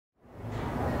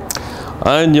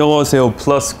안녕하세요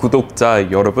플러스 구독자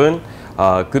여러분.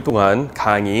 그동안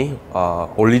강의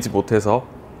올리지 못해서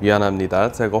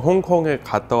미안합니다. 제가 홍콩에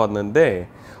갔다 왔는데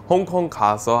홍콩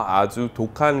가서 아주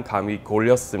독한 감기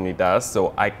걸렸습니다.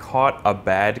 So I caught a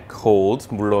bad cold.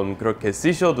 물론 그렇게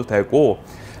쓰셔도 되고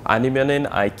아니면은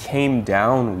I came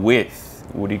down with,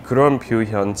 우리 그런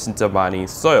표현 진짜 많이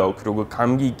써요. 그리고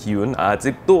감기 기운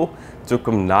아직도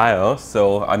조금 나요.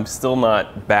 So I'm still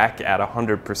not back at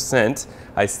 100%.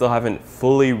 I still haven't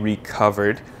fully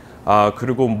recovered.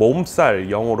 그리고 몸살,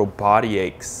 영어로 body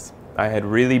aches. I had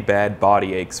really bad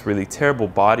body aches, really terrible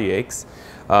body aches.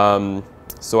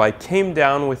 So I came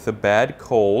down with a bad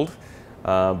cold.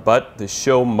 But the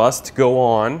show must go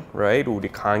on, right? 우리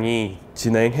강의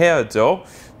진행해야죠.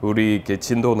 우리 이렇게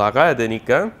진도 나가야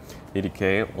되니까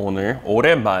이렇게 오늘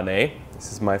오랜만에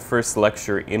This is my first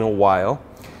lecture in a while.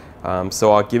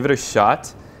 So I'll give it a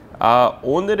shot.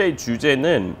 오늘의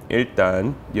주제는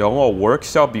일단 영어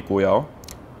워크숍이고요.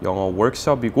 영어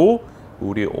워크숍이고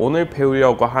우리 오늘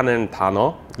배우려고 하는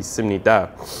단어 있습니다.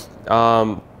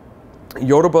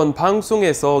 여러 번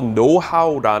방송에서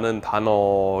노하우라는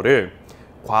단어를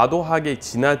과도하게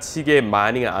지나치게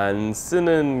많이 안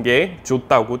쓰는 게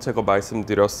좋다고 제가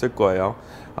말씀드렸을 거예요.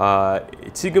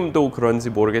 지금도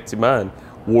그런지 모르겠지만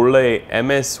원래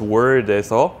MS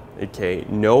Word에서 이렇게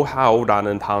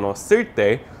know-how라는 단어 쓸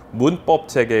때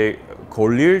문법책에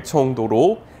걸릴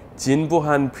정도로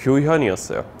진부한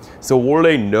표현이었어요. So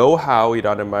원래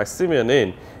know-how이라는 말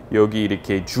쓰면은 여기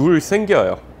이렇게 줄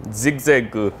생겨요.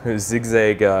 zigzag,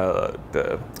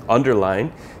 underline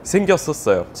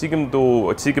생겼었어요.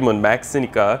 지금은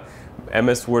Max니까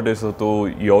MS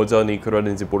Word에서도 여전히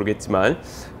그러는지 모르겠지만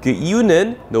그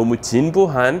이유는 너무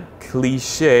진부한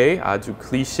클리셰, 아주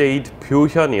클리셰이드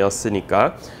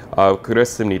표현이었으니까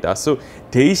그랬습니다. So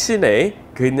대신에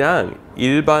그냥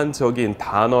일반적인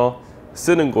단어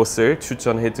쓰는 것을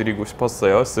추천해 드리고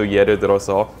싶었어요. So 예를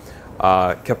들어서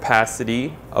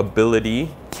capacity, ability,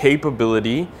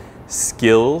 capability,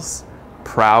 skills,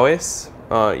 prowess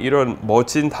이런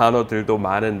멋진 단어들도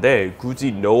많은데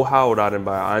굳이 know-how라는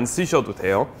말 안 쓰셔도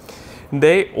돼요.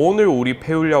 근데 오늘 우리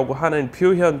배우려고 하는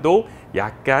표현도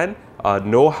약간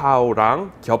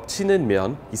know-how랑 겹치는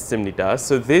면 있습니다.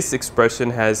 So this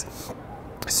expression has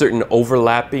certain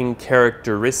overlapping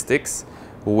characteristics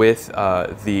with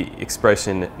the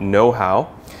expression know-how.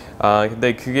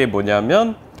 근데 그게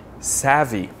뭐냐면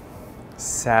savvy.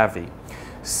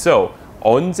 So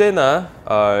언제나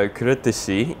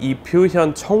그렇듯이 이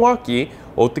표현 정확히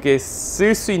어떻게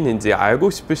쓸 수 있는지 알고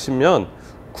싶으시면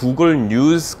구글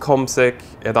뉴스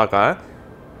검색에다가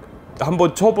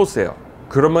한번 쳐보세요.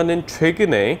 그러면은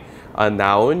최근에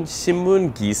나온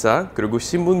신문 기사, 그리고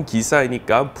신문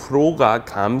기사이니까 프로가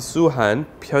감수한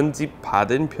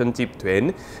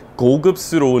편집된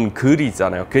고급스러운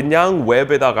글이잖아요. 그냥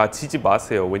웹에다가 치지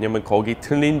마세요. 왜냐면 거기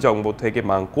틀린 정보 되게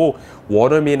많고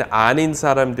원어민 아닌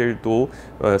사람들도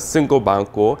쓴 거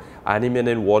많고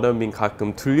아니면은 원어민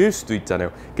가끔 틀릴 수도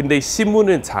있잖아요. 근데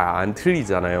신문은 잘 안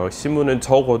틀리잖아요. 신문은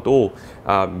적어도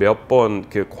몇 번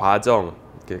그 과정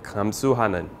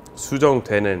감수하는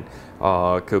수정되는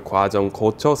그 과정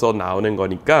거쳐서 나오는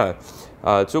거니까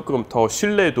조금 더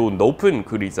신뢰도 높은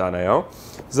글이잖아요.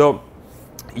 그래서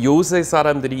요새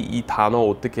사람들이 이 단어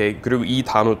어떻게, 그리고 이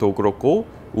단어도 그렇고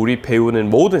우리 배우는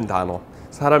모든 단어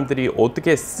사람들이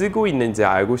어떻게 쓰고 있는지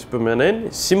알고 싶으면은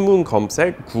신문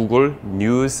검색 구글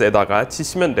뉴스에다가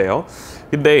치시면 돼요.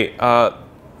 근데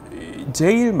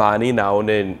제일 많이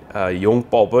나오는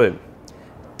용법은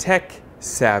tech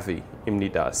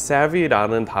savvy입니다.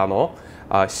 savvy라는 단어,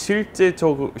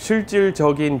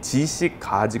 실질적인 지식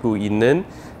가지고 있는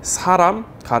사람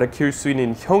가르칠 수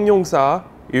있는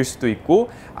형용사일 수도 있고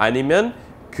아니면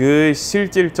그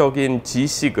실질적인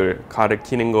지식을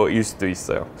가르치는 거일 수도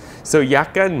있어요. So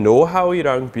약간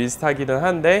know-how이랑 비슷하기는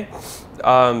한데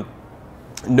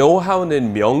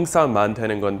know-how는 명사만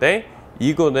되는 건데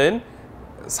이거는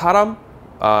사람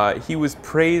he was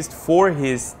praised for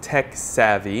his tech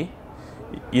savvy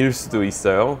일 수도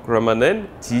있어요. 그러면은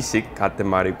지식 같은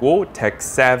말이고 tech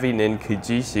savvy는 그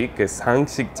지식, 그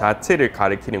상식 자체를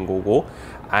가리키는 거고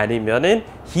아니면은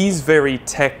he's very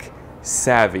tech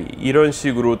savvy 이런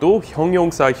식으로도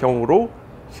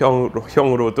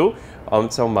형용사형으로도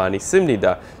엄청 많이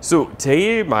씁니다. So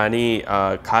제일 많이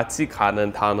같이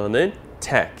가는 단어는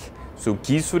tech. So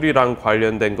기술이랑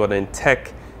관련된 거는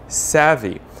tech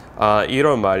savvy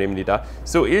이런 말입니다.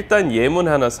 So 일단 예문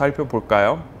하나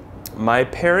살펴볼까요?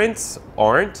 My parents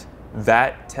aren't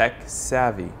that tech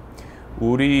savvy.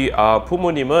 우리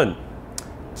부모님은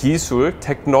기술,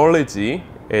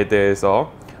 테크놀로지에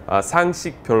대해서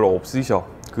상식 별로 없으셔.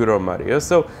 그런 말이에요.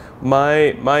 So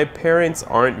my parents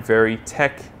aren't very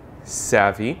tech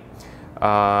savvy.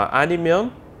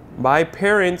 아니면 my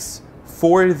parents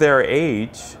for their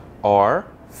age are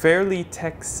fairly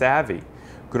tech savvy.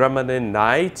 그러면은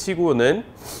나이 치고는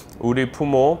우리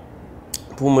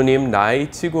부모님 나이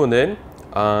치고는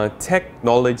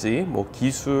테크놀로지 뭐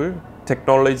기술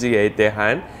테크놀로지에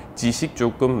대한 지식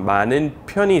조금 많은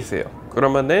편이세요.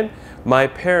 그러면은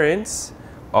my parents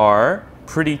are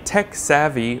pretty tech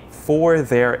savvy for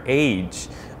their age.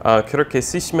 그렇게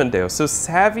쓰시면 돼요. So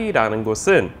savvy라는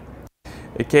것은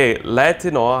이렇게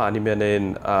라틴어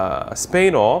아니면은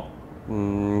스페인어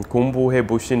공부해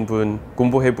보신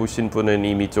분은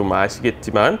이미 좀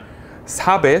아시겠지만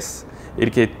sabes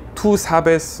이렇게 tú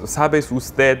sabes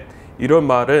usted 이런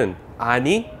말은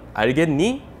아니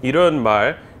알겠니 이런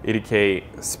말 이렇게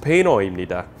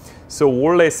스페인어입니다. So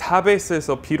원래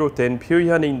sabes에서 비롯된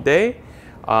표현인데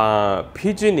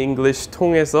Pidgin English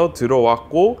통해서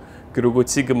들어왔고 그리고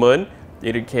지금은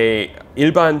이렇게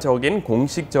일반적인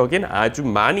공식적인 아주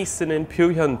많이 쓰는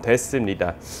표현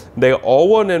됐습니다. 근데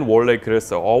어원은 원래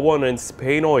그랬어. 어원은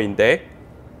스페인어인데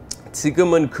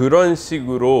지금은 그런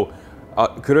식으로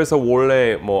그래서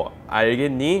원래 뭐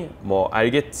알겠니? 뭐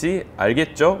알겠지?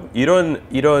 알겠죠?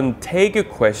 이런 tag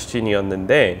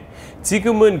question이었는데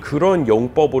지금은 그런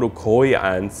용법으로 거의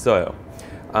안 써요.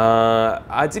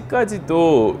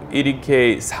 아직까지도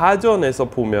이렇게 사전에서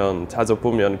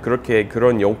찾아보면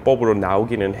그런 용법으로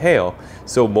나오기는 해요.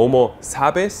 So 뭐뭐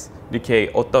sabes 이렇게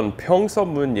어떤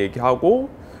평서문 얘기하고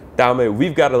다음에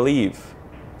we've gotta leave,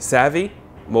 savvy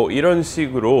뭐 이런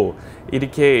식으로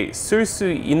이렇게 쓸 수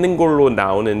있는 걸로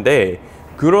나오는데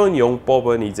그런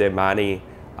용법은 이제 많이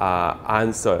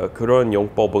안 써요. 그런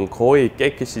용법은 거의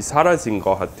깨끗이 사라진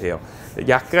것 같아요.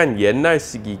 약간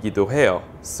옛날식이기도 해요.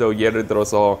 So 예를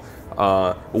들어서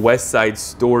West Side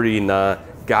Story나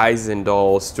Guys and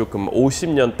Dolls 조금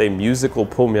 50년대 뮤지컬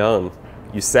보면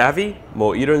You savvy?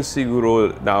 뭐 이런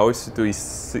식으로 나올 수도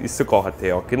있을 것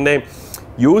같아요. 근데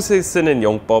요새 쓰는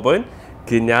용법은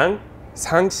그냥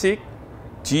상식,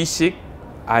 지식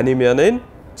아니면은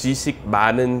지식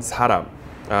많은 사람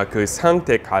그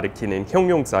상태 가리키는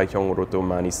형용사형으로도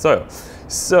많이 써요.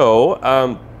 So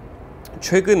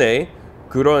최근에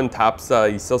그런 답사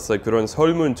있었어요. 그런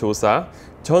설문조사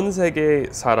전 세계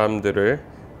사람들을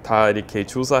다 이렇게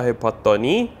조사해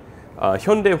봤더니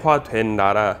현대화된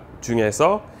나라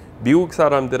중에서 미국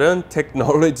사람들은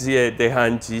테크놀로지에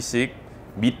대한 지식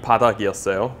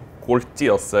밑바닥이었어요.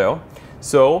 꼴찌였어요.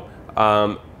 So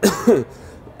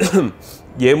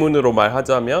예문으로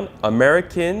말하자면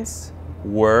Americans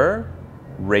were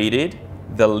rated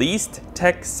the least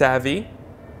tech savvy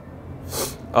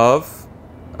of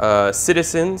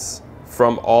citizens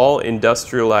from all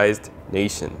industrialized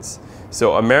nations.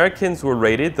 So Americans were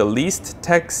rated the least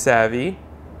tech savvy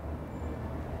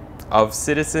of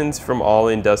citizens from all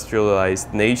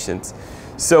industrialized nations.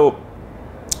 So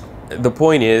the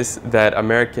point is that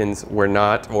Americans were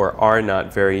not or are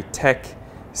not very tech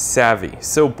savvy.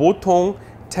 So 보통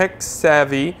tech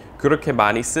savvy 그렇게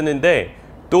많이 쓰는데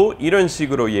또 이런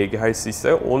식으로 얘기할 수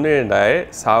있어요. 오늘날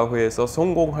사회에서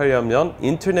성공하려면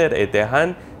인터넷에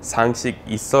대한 상식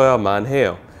있어야만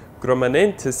해요.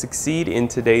 그러면은 to succeed in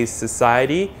today's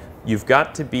society, you've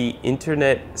got to be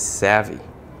internet savvy.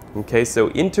 Okay, so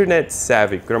internet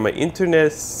savvy. 그러면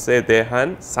인터넷에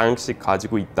대한 상식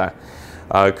가지고 있다.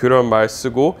 그런 말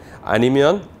쓰고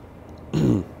아니면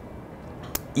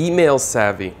email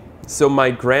savvy. So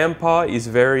my grandpa is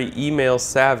very email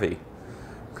savvy.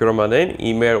 그러면은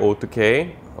이메일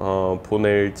어떻게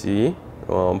보낼지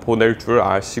보낼 줄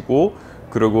아시고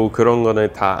그리고 그런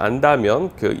거는 다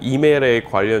안다면 그 이메일에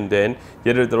관련된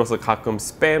예를 들어서 가끔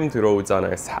스팸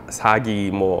들어오잖아요.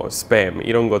 사기 뭐 스팸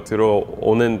이런 거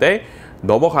들어오는데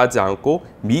넘어가지 않고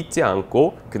믿지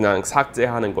않고 그냥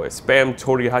삭제하는 거예요. 스팸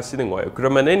처리하시는 거예요.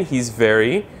 그러면은 he's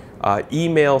very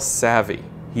email savvy.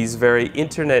 He's very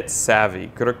internet savvy.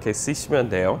 그렇게 쓰시면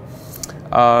돼요.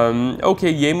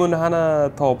 오케이, 예문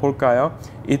하나 더 볼까요?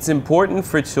 It's important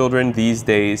for children these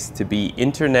days to be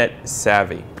internet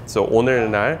savvy. So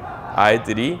오늘날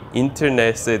아이들이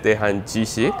인터넷에 대한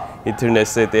지식,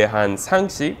 인터넷에 대한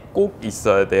상식 꼭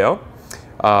있어야 돼요.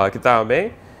 그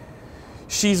다음에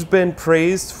She's been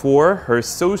praised for her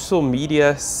social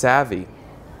media savvy.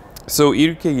 So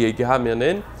이렇게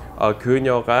얘기하면은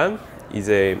그녀가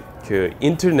이제 그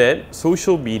인터넷,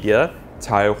 소셜 미디어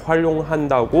잘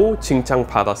활용한다고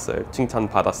칭찬받았어요.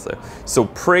 So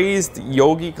praised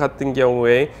여기 같은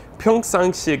경우에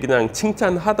평상시에 그냥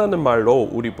칭찬하다는 말로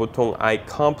우리 보통 I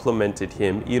complimented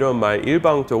him 이런 말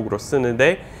일방적으로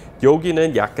쓰는데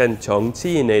여기는 약간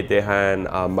정치인에 대한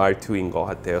말투인 것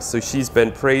같아요. So she's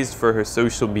been praised for her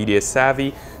social media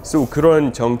savvy. So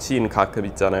그런 정치인 가끔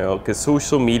있잖아요. 그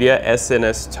소셜 미디어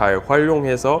SNS 잘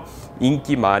활용해서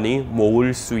인기 많이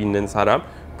모을 수 있는 사람.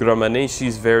 그러면은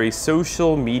she's very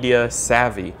social media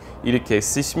savvy 이렇게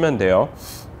쓰시면 돼요.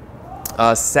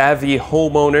 Savvy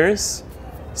homeowners,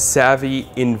 savvy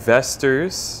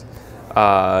investors.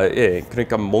 예,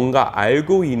 그러니까 뭔가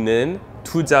알고 있는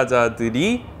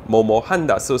투자자들이 뭐뭐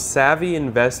한다. So savvy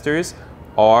investors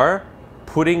are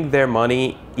putting their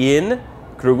money in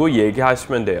그리고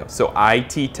얘기하시면 돼요. So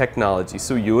IT technology.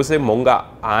 So 요새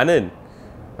뭔가 아는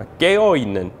깨어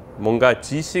있는 뭔가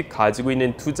지식 가지고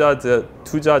있는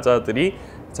투자자들이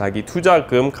자기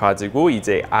투자금 가지고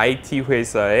이제 IT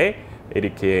회사에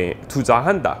이렇게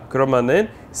투자한다. 그러면은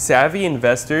savvy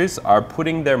investors are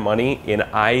putting their money in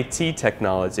IT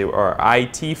technology or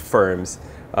IT firms.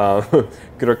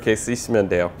 그렇게 쓰시면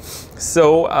돼요.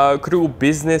 So 그리고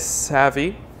business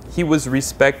savvy. He was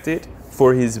respected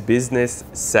for his business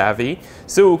savvy.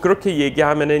 So 그렇게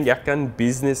얘기하면은 약간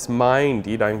business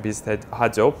mind이랑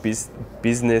비슷하죠.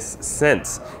 Business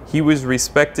sense. He was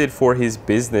respected for his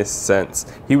business sense.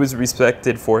 He was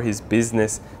respected for his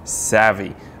business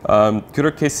savvy.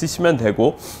 그렇게 쓰시면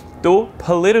되고 또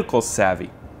political savvy.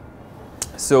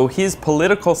 So his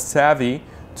political savvy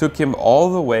took him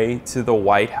all the way to the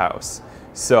White House.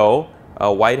 So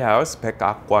White House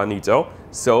백악관이죠.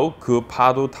 So 그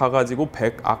파도 타가지고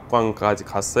백악관까지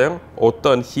갔어요.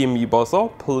 어떤 힘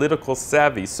입어서 political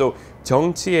savvy. So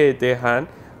정치에 대한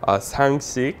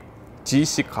상식,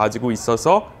 지식 가지고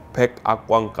있어서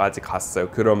백악관까지 갔어요.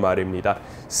 그런 말입니다.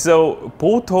 So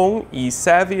보통 이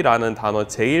savvy라는 단어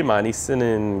제일 많이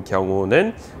쓰는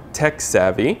경우는 tech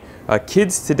savvy.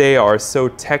 Kids today are so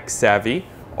tech savvy.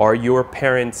 Are your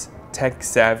parents tech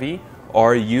savvy?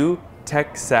 Are you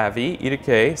tech savvy?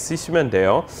 이렇게 쓰시면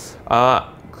돼요.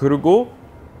 그리고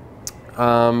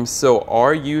so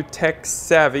are you tech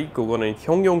savvy? 그거는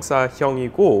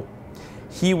형용사형이고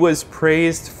he was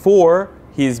praised for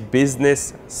his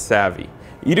business savvy.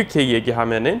 이렇게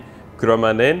얘기하면은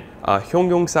그러면은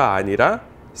형용사 아니라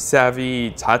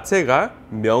savvy 자체가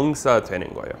명사 되는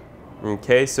거예요.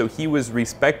 Okay, so he was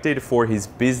respected for his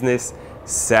business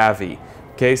savvy.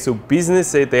 Okay, so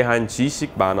business에 대한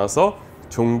지식 많아서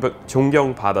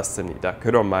존경받았습니다.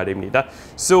 그런 말입니다.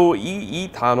 So 이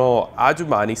단어 아주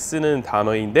많이 쓰는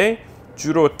단어인데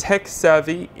주로 tech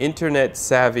savvy, internet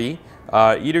savvy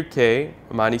이렇게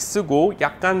많이 쓰고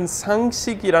약간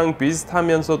상식이랑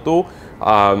비슷하면서도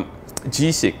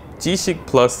지식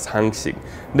플러스 상식.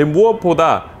 근데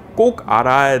무엇보다 꼭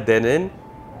알아야 되는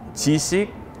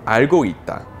지식 알고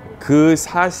있다. 그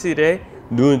사실에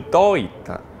눈 떠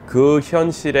있다. 그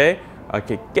현실에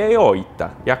이렇게 깨어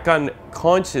있다. 약간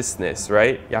consciousness,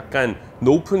 right? 약간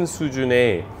높은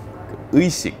수준의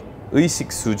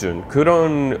의식 수준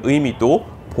그런 의미도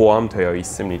포함되어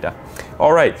있습니다.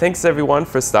 Alright, thanks everyone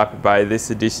for stopping by this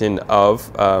edition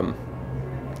of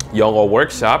영어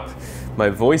workshop. My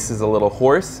voice is a little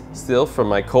hoarse still from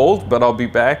my cold, but I'll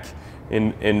be back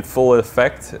in full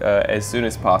effect as soon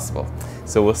as possible.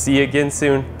 So we'll see you again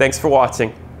soon. Thanks for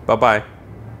watching. Bye-bye.